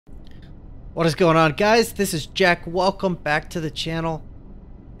What is going on, guys? This is Jack. Welcome back to the channel.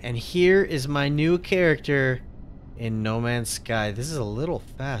 And here is my new character in No Man's Sky. This is a little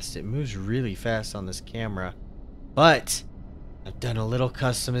fast. It moves really fast on this camera. But I've done a little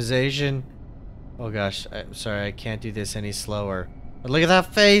customization. Oh gosh, I'm sorry, I can't do this any slower. But look at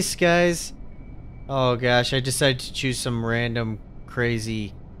that face, guys. Oh gosh, I decided to choose some random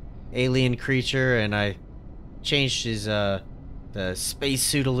crazy alien creature and I changed his the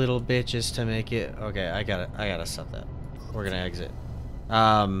spacesuit a little bit just to make it okay. I gotta stop that. We're gonna exit.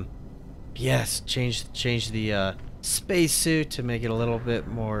 Yes, change the spacesuit to make it a little bit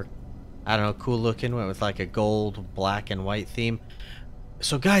more, I don't know, cool looking. Went with like a gold, black, and white theme.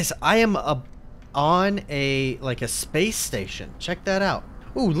 So guys, I am on a space station. Check that out.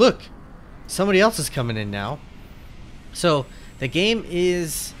 Ooh, look, somebody else is coming in now. So the game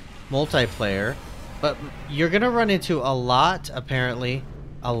is multiplayer. But you're gonna run into a lot, apparently,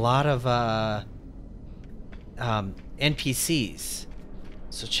 a lot of NPCs.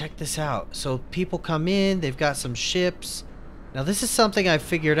 So check this out. So people come in, they've got some ships. Now this is something I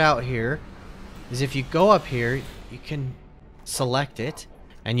figured out here, is if you go up here, you can select it,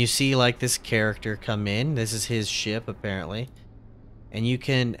 and you see like this character come in. This is his ship, apparently. And you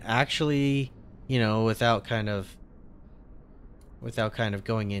can actually, you know, without kind of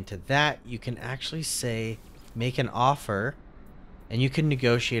going into that, you can actually say, make an offer, and you can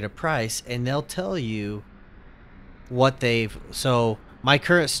negotiate a price, and they'll tell you what they've... So my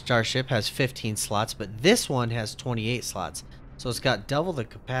current starship has 15 slots, but this one has 28 slots. So it's got double the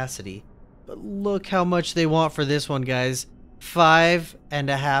capacity. But look how much they want for this one, guys.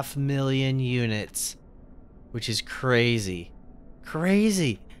 5.5 million units. Which is crazy.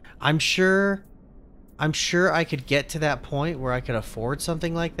 Crazy. I'm sure I could get to that point where I could afford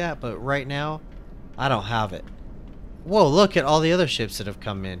something like that, but right now, I don't have it. Whoa, look at all the other ships that have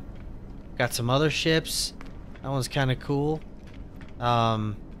come in. Got some other ships. That one's kind of cool.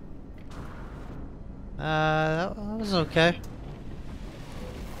 That was okay.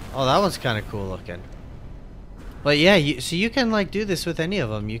 Oh, that one's kind of cool looking. But yeah, so you can like do this with any of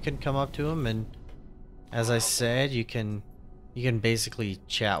them. You can come up to them, and as I said, you can basically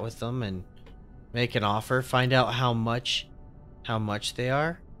chat with them and make an offer, find out how much they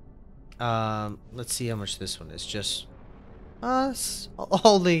are. Let's see how much this one is. Just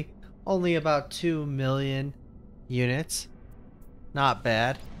only about 2 million units. Not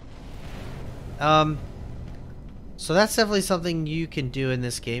bad. So that's definitely something you can do in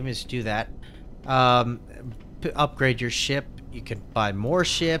this game, is do that. Upgrade your ship. You can buy more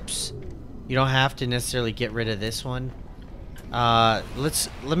ships. You don't have to necessarily get rid of this one.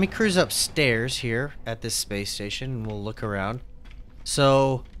 Let me cruise upstairs here at this space station and we'll look around.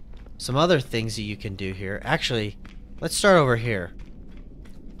 So some other things that you can do here. Actually, let's start over here.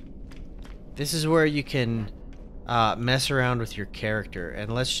 This is where you can mess around with your character,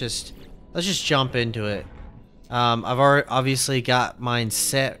 and let's just jump into it. I've obviously got mine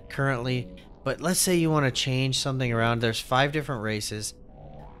set currently, but let's say you want to change something around. There's 5 different races.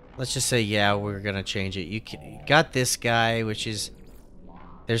 Let's just say, yeah, we're gonna change it. You got this guy, which is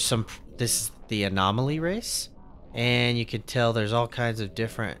this is the anomaly race, and you can tell there's all kinds of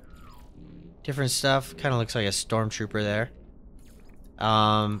different stuff. Kind of looks like a stormtrooper there.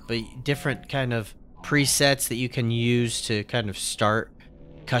 But different kind of presets that you can use to kind of start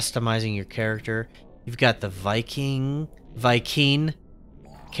customizing your character. You've got the Viking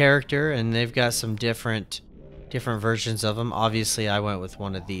character, and they've got some different versions of them. Obviously, I went with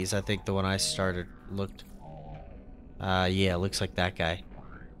one of these. I think the one I started looked... yeah, looks like that guy.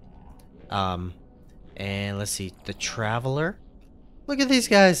 And let's see. The Traveler. Look at these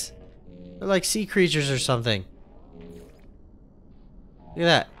guys. They're like sea creatures or something. Look at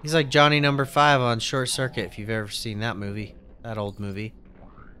that. He's like Johnny Number 5 on Short Circuit, if you've ever seen that movie. That old movie.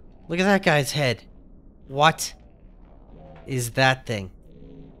 Look at that guy's head. What is that thing?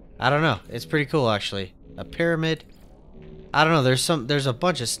 I don't know. It's pretty cool, actually. A pyramid. I don't know. There's a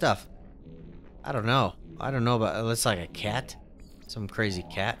bunch of stuff. I don't know about. It looks like a cat. Some crazy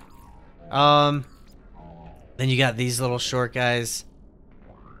cat. Then you got these little short guys.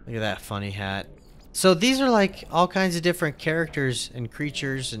 Look at that funny hat. So these are like all kinds of different characters and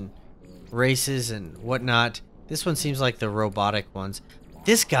creatures and races and whatnot. This one seems like the robotic ones.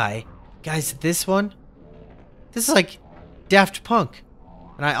 This guy, guys, this one. This is like Daft Punk.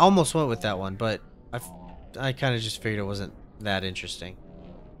 And I almost went with that one, but I kind of just figured it wasn't that interesting.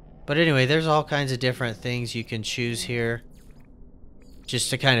 But anyway, there's all kinds of different things you can choose here just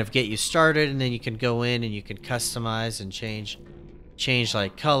to kind of get you started, and then you can go in and you can customize and change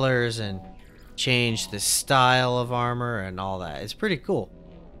like colors and change the style of armor and all that. It's pretty cool.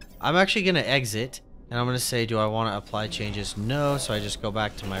 I'm actually going to exit. And I'm going to say, do I want to apply changes? No. So I just go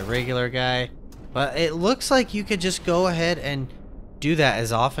back to my regular guy. But it looks like you could just go ahead and do that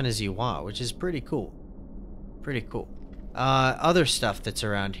as often as you want, which is pretty cool. Pretty cool. Other stuff that's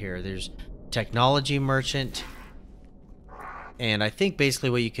around here. There's technology merchant. And I think basically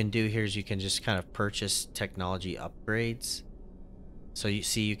what you can do here is you can just kind of purchase technology upgrades. So you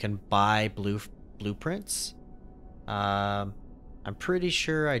see you can buy blueprints. I'm pretty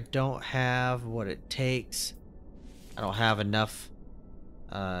sure I don't have what it takes. I don't have enough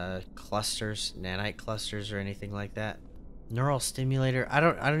clusters, nanite clusters or anything like that. Neural stimulator. I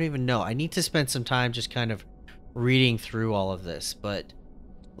don't even know. I need to spend some time just kind of reading through all of this. But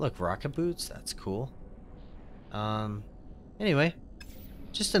look, rocket boots, that's cool. Anyway,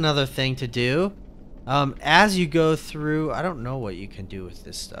 just another thing to do. As you go through, I don't know what you can do with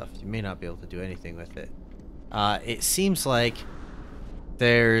this stuff. You may not be able to do anything with it. It seems like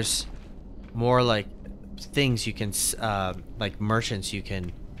there's more like things you can, like merchants you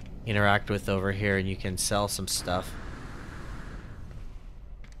can interact with over here, and you can sell some stuff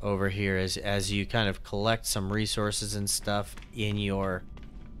over here as you kind of collect some resources and stuff in your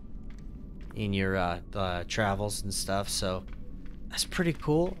travels and stuff. So that's pretty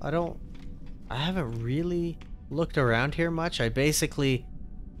cool. I haven't really looked around here much. I basically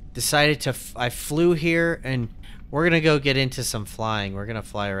decided I flew here, and we're gonna go get into some flying. We're gonna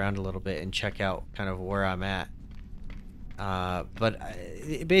fly around a little bit and check out kind of where I'm at.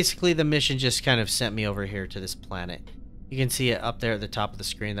 Basically the mission just kind of sent me over here to this planet. You can see it up there at the top of the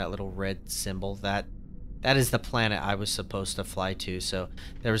screen, that little red symbol. That is the planet I was supposed to fly to. So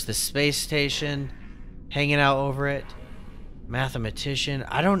there was the space station hanging out over it. Mathematician.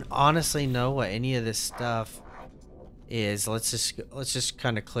 I don't honestly know what any of this stuff is. Let's just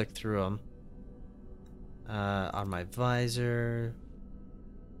kind of click through them. On my visor.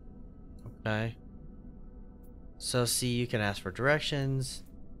 Okay. So see, you can ask for directions.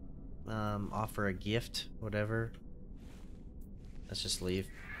 Offer a gift, whatever. Let's just leave.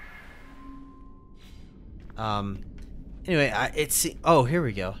 Anyway, oh, here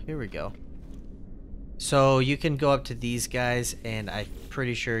we go. Here we go. So you can go up to these guys, and I'm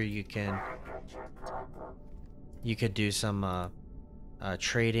pretty sure you could do some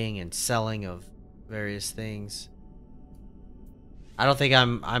trading and selling of various things. I don't think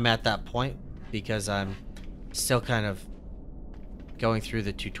I'm at that point because I'm still kind of going through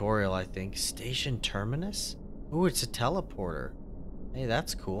the tutorial, I think. Station terminus? Ooh, it's a teleporter. Hey,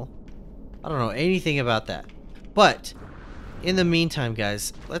 that's cool. I don't know anything about that. But in the meantime,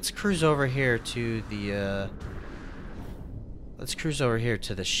 guys, let's cruise over here to the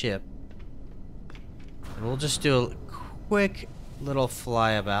ship. And we'll just do a quick little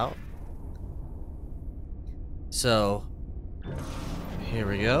flyabout. So here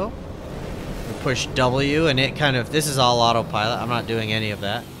we go. We push W and it kind of, this is all autopilot. I'm not doing any of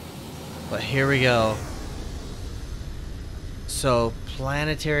that. But here we go. So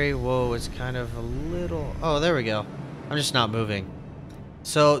planetary, whoa, it's kind of a little, oh, there we go. I'm just not moving.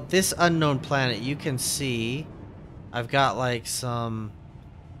 So this unknown planet, you can see I've got like some,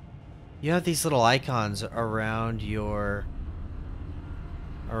 you have these little icons around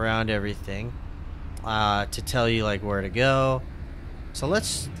everything to tell you like where to go. So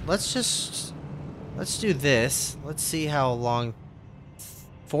let's do this. Let's see how long.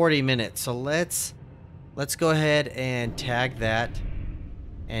 40 minutes. So let's go ahead and tag that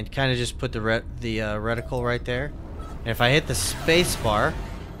and kind of just put the reticle right there. And if I hit the space bar,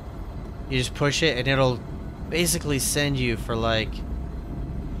 you just push it and it'll basically send you for like,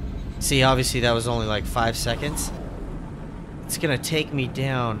 see, obviously that was only like 5 seconds. It's gonna take me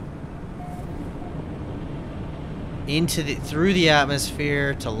down into through the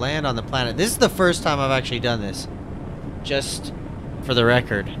atmosphere to land on the planet. This is the first time I've actually done this, just for the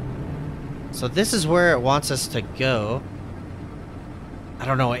record. So this is where it wants us to go. I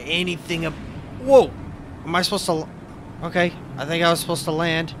don't know anything of, whoa, am I supposed to, okay, I think I was supposed to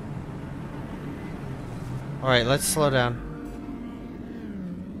land. Alright, let's slow down.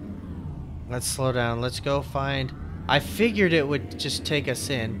 Let's slow down. Let's go find, I figured it would just take us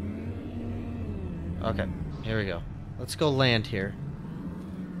in. Okay, here we go. Let's go land here.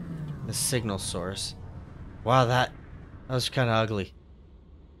 The signal source. Wow, that was kind of ugly.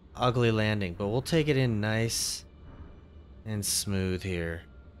 Ugly landing, but we'll take it in nice and smooth here.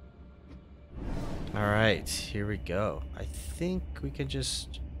 Alright, here we go. I think we can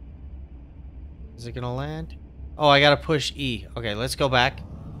just, is it gonna land? Oh, I gotta push E. Okay, let's go back.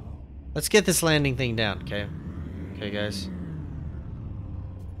 Let's get this landing thing down, okay? Okay, guys.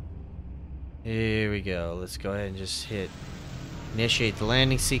 Here we go. Let's go ahead and just hit Initiate the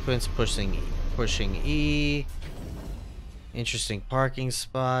landing sequence, pushing E. Interesting parking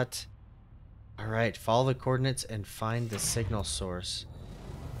spot. Alright, follow the coordinates and find the signal source.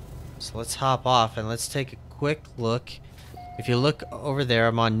 So let's hop off and let's take a quick look. If you look over there,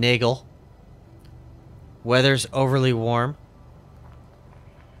 I'm on Nagel. Weather's overly warm.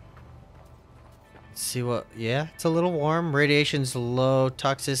 Let's see what... Yeah, it's a little warm. Radiation's low.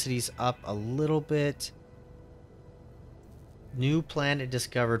 Toxicity's up a little bit. New planet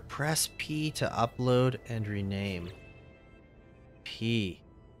discovered. Press P to upload and rename. P.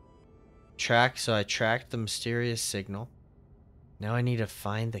 Track, so I tracked the mysterious signal. Now I need to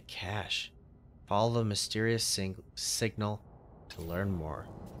find the cache. Follow the mysterious signal to learn more.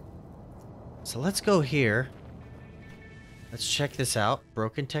 So let's go here. Let's check this out.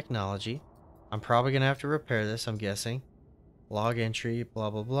 Broken technology. I'm probably going to have to repair this, I'm guessing. Log entry, blah,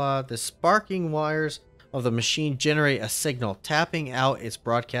 blah, blah. The sparking wires of the machine generate a signal. Tapping out its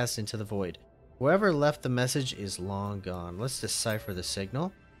broadcast into the void. Whoever left the message is long gone. Let's decipher the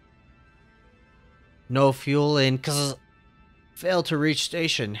signal. No fuel in, cause failed to reach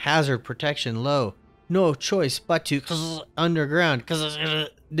station. Hazard protection low. No choice but to underground, cause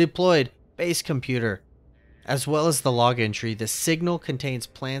deployed base computer. As well as the log entry, the signal contains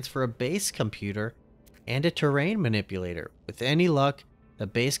plans for a base computer and a terrain manipulator. With any luck, the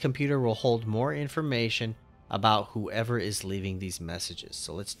base computer will hold more information about whoever is leaving these messages.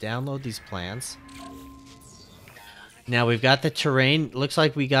 So let's download these plans. Now we've got the terrain. Looks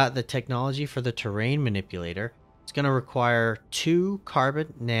like we got the technology for the terrain manipulator. It's going to require 2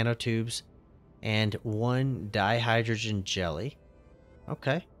 carbon nanotubes and 1 dihydrogen jelly.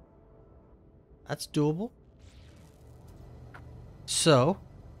 Okay. That's doable. So,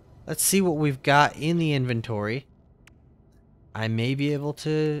 let's see what we've got in the inventory. I may be able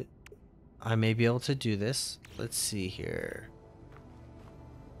to do this. Let's see here.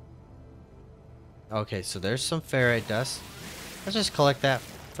 Okay, so there's some ferrite dust. Let's just collect that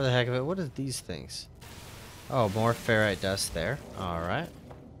for the heck of it. What are these things? Oh, more ferrite dust there. Alright.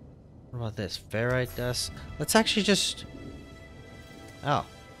 What about this? Ferrite dust. Let's actually just... Oh.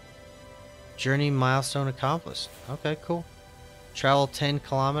 Journey milestone accomplished. Okay, cool. Travel 10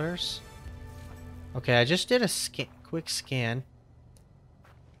 kilometers. Okay, I just did a quick scan.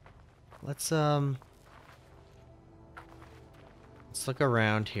 Let's look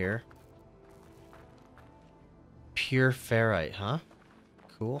around here. Pure ferrite, huh?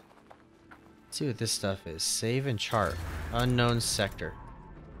 Cool. Let's see what this stuff is. Save and chart. Unknown sector.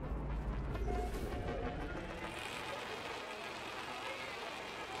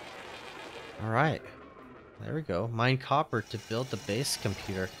 Alright. There we go. Mine copper to build the base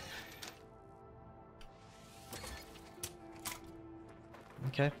computer.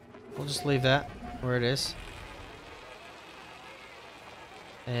 Okay. We'll just leave that where it is.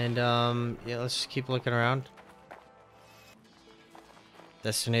 And, yeah, let's just keep looking around.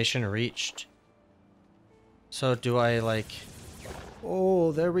 Destination reached. So do I, like...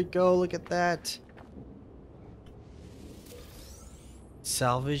 Oh, there we go. Look at that.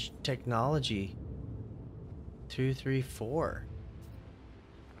 Salvage technology. 2, 3, 4.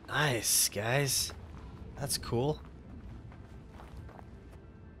 Nice, guys. That's cool.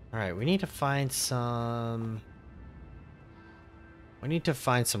 Alright, we need to find some... We need to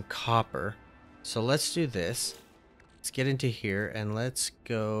find some copper. So let's do this. Let's get into here and let's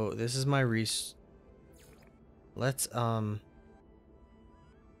go... This is my Let's, how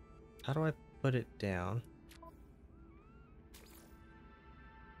do I put it down?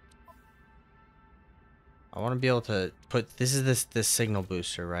 I want to be able to put... This is this signal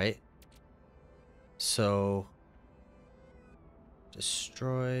booster, right? So...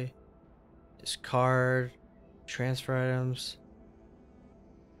 Destroy... Discard... Transfer items...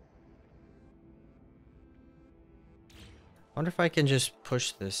 I wonder if I can just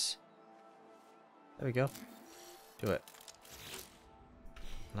push this. There we go. Do it.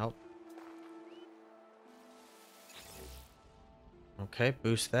 Nope. Okay,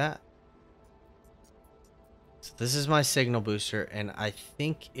 boost that. So this is my signal booster, and I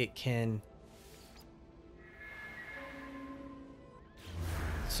think it can...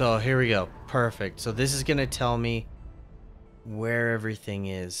 So here we go. Perfect. So this is going to tell me where everything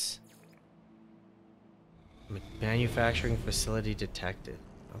is. Manufacturing facility detected.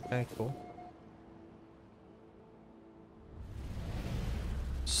 Okay, cool.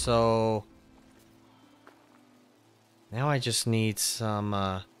 So now I just need some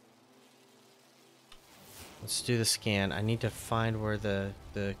let's do the scan. I need to find where the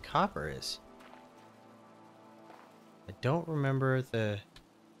copper is. I don't remember the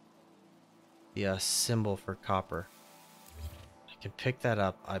symbol for copper. can pick that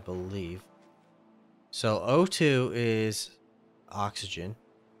up, I believe. So O2 is oxygen.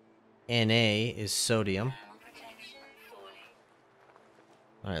 Na is sodium.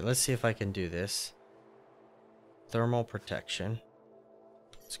 Alright, let's see if I can do this. Thermal protection.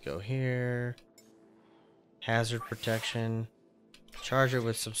 Let's go here. Hazard protection. Charge it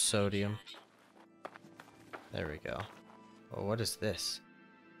with some sodium. There we go. Oh, what is this?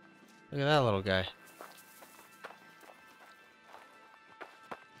 Look at that little guy.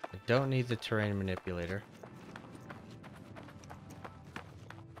 I don't need the terrain manipulator.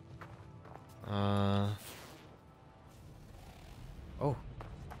 Oh.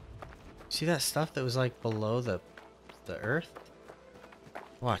 See that stuff that was like below the earth?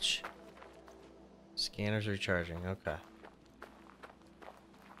 Watch. Scanner's recharging. Okay.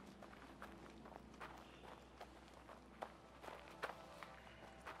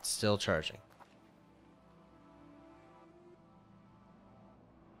 Still charging.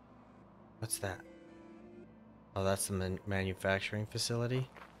 What's that? Oh, that's the manufacturing facility.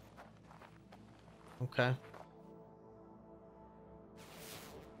 Okay.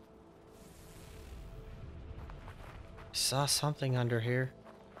 I saw something under here.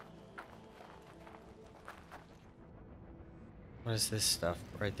 What is this stuff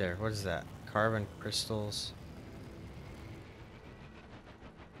right there? What is that? Carbon crystals.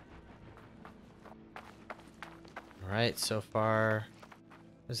 Alright, so far.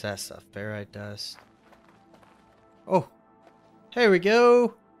 What is that stuff? Ferrite dust. Oh! Here we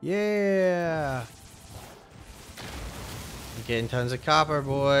go! Yeah! I'm getting tons of copper,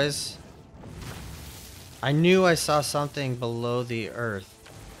 boys. I knew I saw something below the earth.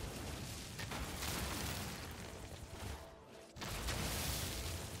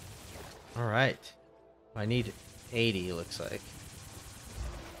 Alright. I need 80, looks like.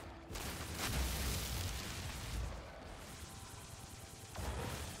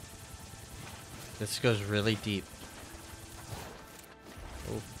 This goes really deep.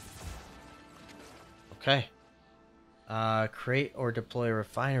 Oh. Okay. Create or deploy a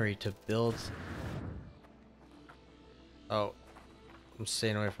refinery to build... Oh. I'm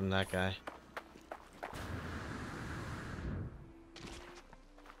staying away from that guy.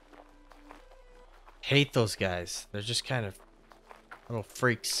 Hate those guys. They're just kind of little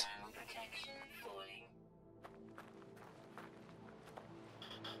freaks.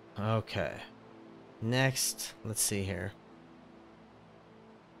 Okay. Next, let's see here.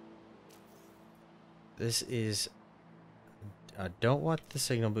 This is... I don't want the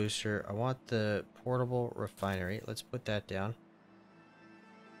signal booster. I want the portable refinery. Let's put that down.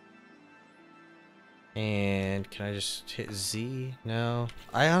 And can I just hit Z? No.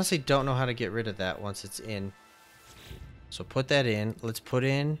 I honestly don't know how to get rid of that once it's in. So put that in. Let's put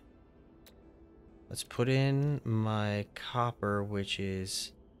in my copper, which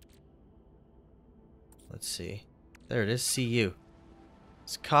is... Let's see. There it is. CU.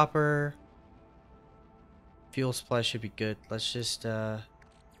 It's copper. Fuel supply should be good. Let's just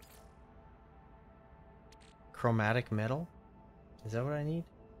chromatic metal. Is that what I need?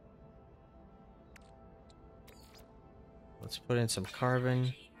 Let's put in some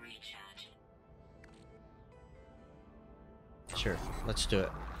carbon. Sure, let's do it.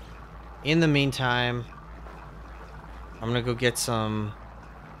 In the meantime, I'm gonna go get some...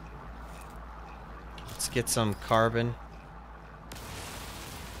 Let's get some carbon.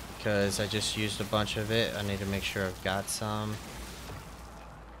 Because I just used a bunch of it. I need to make sure I've got some.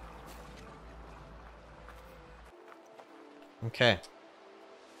 Okay.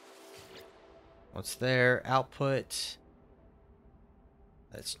 What's there? Output.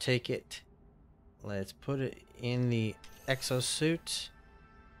 Let's take it. Let's put it in the exosuit.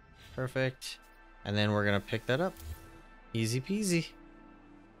 Perfect. And then we're going to pick that up. Easy peasy.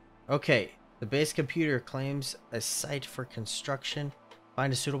 Okay. The base computer claims a site for construction.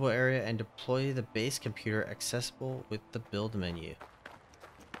 Find a suitable area and deploy the base computer accessible with the build menu.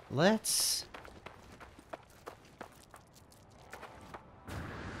 Let's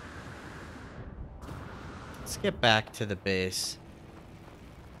get back to the base.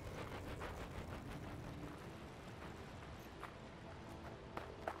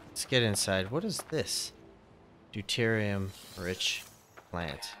 Let's get inside. What is this? Deuterium rich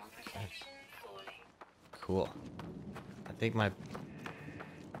plant. Okay. Cool. I think my...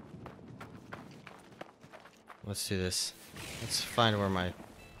 Let's do this. Let's find where my...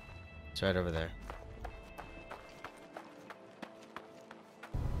 It's right over there.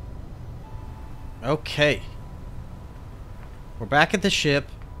 Okay. We're back at the ship.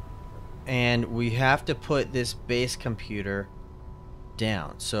 And we have to put this base computer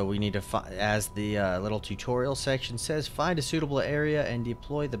down. So we need to find, as the little tutorial section says, find a suitable area and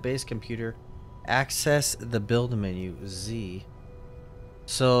deploy the base computer. Access the build menu, Z.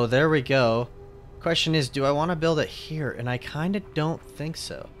 So there we go. Question is, do I want to build it here? And I kind of don't think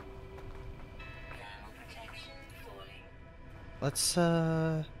so. Let's,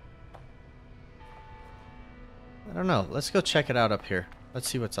 I don't know. Let's go check it out up here. Let's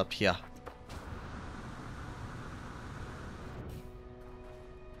see what's up here.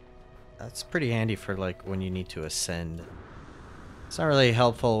 That's pretty handy for like when you need to ascend. It's not really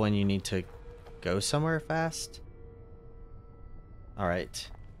helpful when you need to go somewhere fast. All right.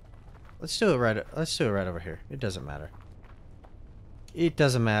 Let's do it right over here. It doesn't matter. It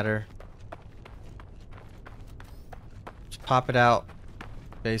doesn't matter. Just pop it out.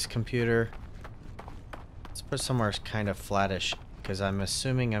 Base computer. Let's put somewhere kind of flattish because I'm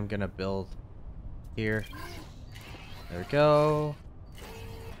assuming I'm gonna build here. There we go.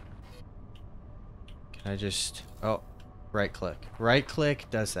 Can I just... Oh, right click. Right click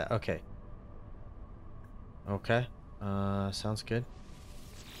does that. Okay. Okay. Sounds good.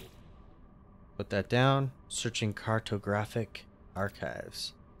 Put that down. Searching cartographic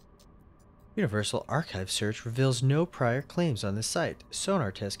archives. Universal Archive search reveals no prior claims on this site.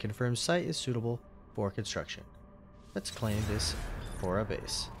 Sonar test confirms site is suitable for construction. Let's claim this for a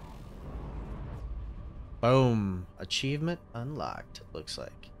base. Boom. Achievement unlocked, looks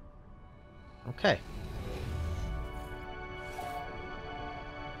like. Okay.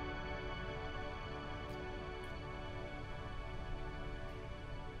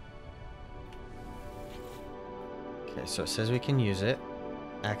 Okay, so it says we can use it.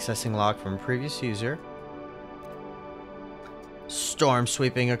 Accessing log from previous user. Storm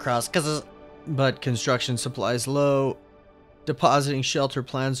sweeping across, but construction supplies low. Depositing shelter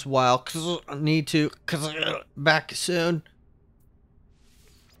plans while need to back soon.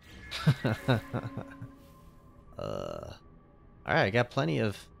 All right, I got plenty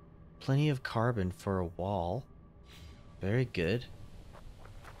of carbon for a wall. Very good.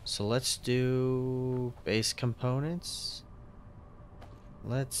 So let's do base components.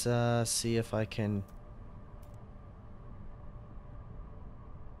 Let's see if I can.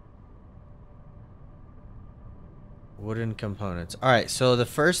 Wooden components. All right, so the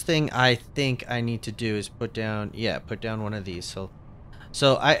first thing I think I need to do is put down one of these. So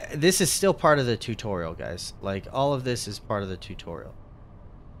this is still part of the tutorial, guys. Like all of this is part of the tutorial.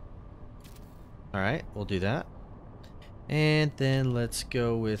 All right, we'll do that. And then let's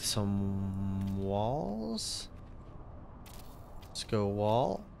go with some walls. Let's go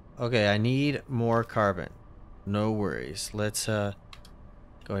wall. Okay, I need more carbon. No worries. Let's go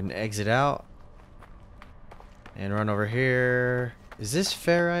ahead and exit out. And run over here. Is this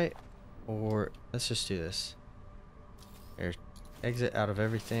ferrite? Or let's just do this. Here, exit out of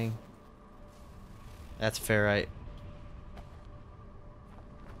everything. That's ferrite.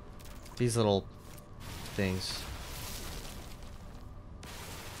 These little things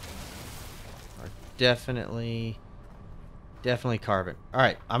are definitely carbon.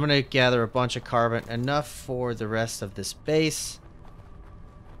 Alright, I'm gonna gather a bunch of carbon, enough for the rest of this base.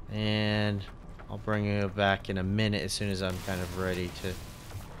 And I'll bring you back in a minute as soon as I'm kind of ready to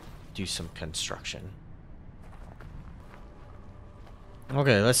do some construction.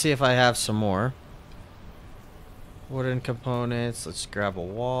 Okay, let's see if I have some more wooden components. Let's grab a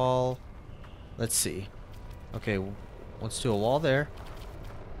wall. Let's see. Okay, let's do a wall there.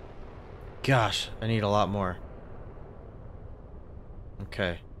 Gosh, I need a lot more.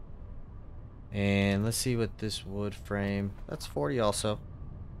 Okay. And let's see what this wood frame. That's 40 also.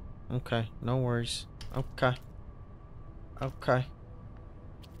 Okay, no worries. Okay. Okay.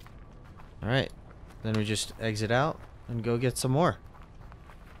 Alright. Then we just exit out and go get some more.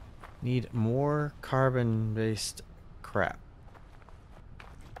 Need more carbon-based crap.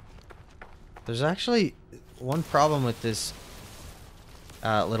 There's actually one problem with this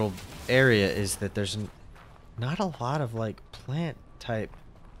little area is that there's not a lot of like plant type.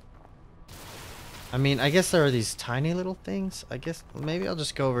 I mean, I guess there are these tiny little things. I guess maybe I'll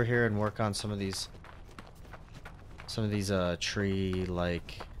just go over here and work on some of these tree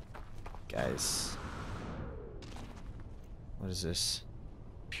like guys. What is this?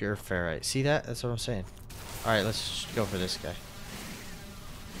 Pure ferrite. See that? That's what I'm saying. All right, let's go for this guy.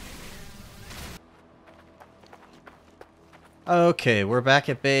 Okay, we're back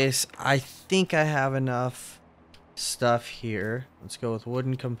at base. I think I have enough stuff here. Let's go with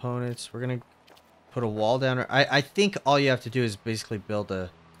wooden components. We're gonna put a wall down. I think all you have to do is basically build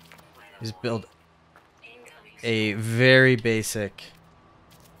a very basic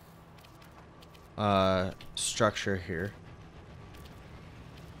structure here.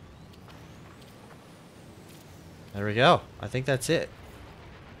 There we go. I think that's it.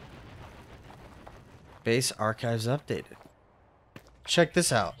 Base archives updated. Check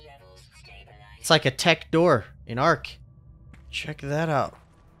this out. It's like a tech door in Ark. Check that out.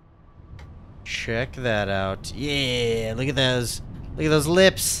 Check that out. Yeah, look at those. Look at those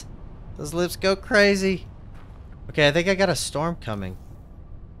lips. Those lips go crazy. Okay, I think I got a storm coming.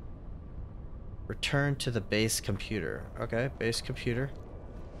 Return to the base computer. Okay, base computer.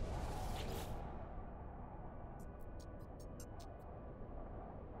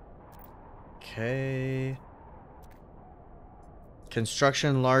 Okay.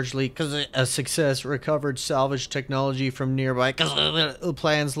 Construction largely because a success. Recovered salvage technology from nearby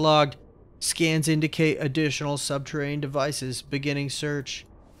plans logged. Scans indicate additional subterranean devices. Beginning search.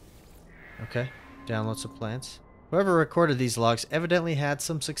 Okay. Download some plans. Whoever recorded these logs evidently had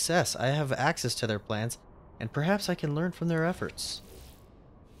some success. I have access to their plans, and perhaps I can learn from their efforts.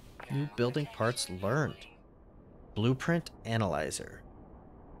 New building parts learned. Blueprint analyzer.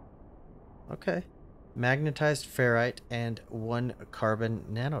 Okay. Magnetized ferrite and 1 carbon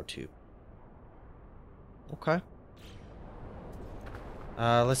nanotube. Okay.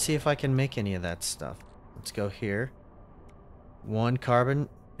 Let's see if I can make any of that stuff. Let's go here. 1 carbon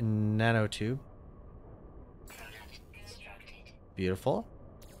nanotube. Beautiful.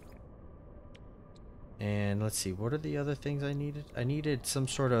 And let's see, what are the other things I needed? I needed some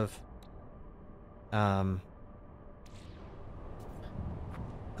sort of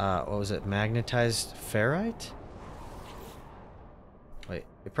what was it? Magnetized ferrite? Wait,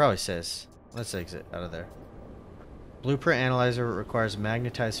 it probably says. Let's exit out of there. Blueprint analyzer requires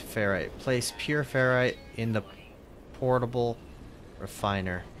magnetized ferrite. Place pure ferrite in the portable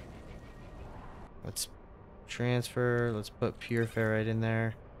refiner. Let's transfer. Let's put pure ferrite in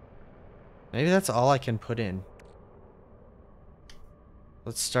there. Maybe that's all I can put in.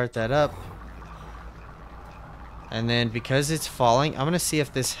 Let's start that up. And then because it's falling, I'm going to see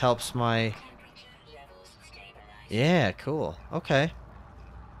if this helps my... Yeah, cool. Okay.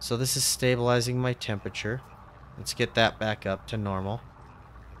 So this is stabilizing my temperature. Let's get that back up to normal.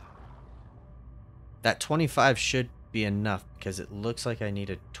 That 25 should be enough because it looks like I need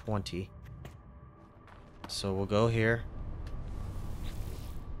a 20. So we'll go here.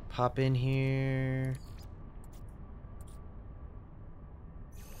 Pop in here.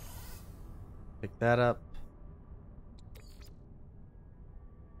 Pick that up.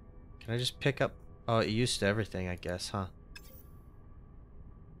 Can I just pick up? Oh, it used everything, I guess, huh?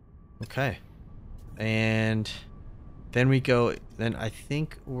 Okay. And then we go, then I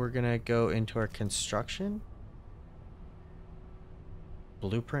think we're gonna go into our construction.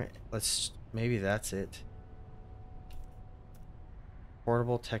 Blueprint. Let's, maybe that's it.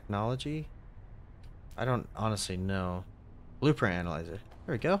 Portable technology? I don't honestly know. Blueprint analyzer.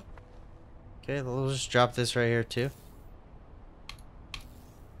 There we go. Okay, we'll just drop this right here too.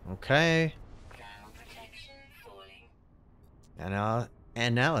 Okay.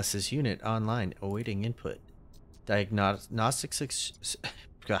 Analysis unit online awaiting input. Diagnostic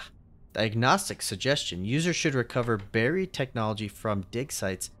suggestion. User should recover buried technology from dig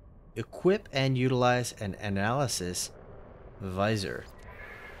sites. Equip and utilize an analysis visor.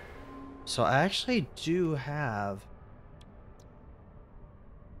 So I actually do have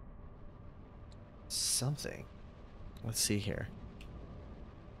something. Let's see here.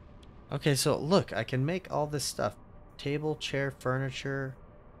 Okay, so look, I can make all this stuff. Table, chair, furniture.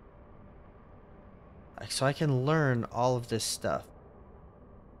 So I can learn all of this stuff.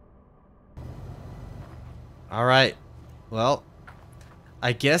 Alright. Well,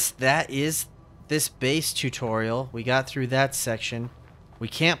 I guess that is this base tutorial. We got through that section. We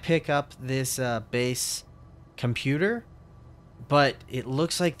can't pick up this base computer, but it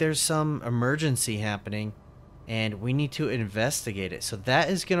looks like there's some emergency happening and we need to investigate it. So that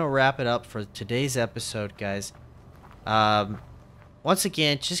is going to wrap it up for today's episode, guys. Once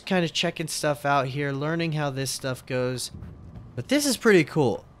again, just kind of checking stuff out here, learning how this stuff goes. But this is pretty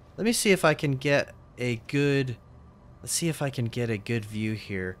cool. Let me see if I can get a good... Let's see if I can get a good view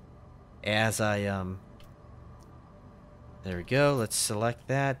here as I, There we go. Let's select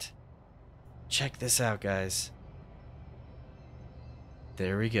that. Check this out, guys.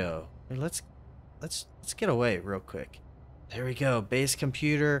 There we go. Let's get away real quick. There we go. Base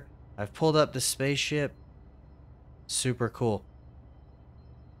computer. I've pulled up the spaceship. Super cool.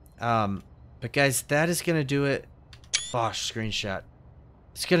 But guys, that is gonna do it. Bosh, screenshot.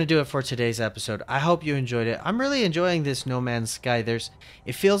 It's gonna do it for today's episode. I hope you enjoyed it. I'm really enjoying this No Man's Sky.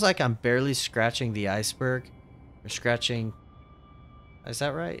 It feels like I'm barely scratching the iceberg. Or scratching... Is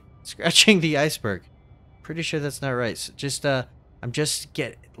that right? Scratching the iceberg. Pretty sure that's not right. So just, I'm just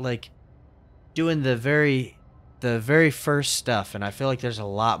doing the very the very first stuff, and I feel like there's a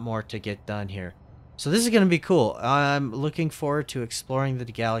lot more to get done here. So this is going to be cool. I'm looking forward to exploring the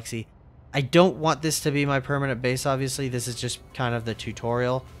galaxy. I don't want this to be my permanent base, obviously. This is just kind of the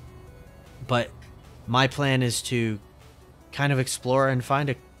tutorial. But my plan is to kind of explore and find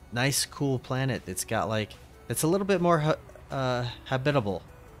a nice, cool planet that's got, like, that's a little bit more habitable.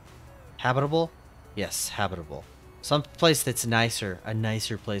 Habitable? Yes, habitable. Some place that's nicer, a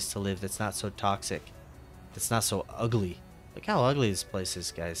nicer place to live, that's not so toxic, that's not so ugly. Look how ugly this place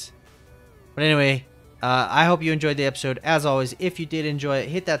is, guys. But anyway, I hope you enjoyed the episode. As always, if you did enjoy it,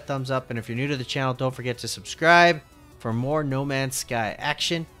 hit that thumbs up. And if you're new to the channel, don't forget to subscribe for more No Man's Sky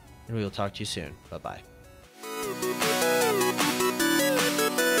action. And we will talk to you soon. Bye-bye.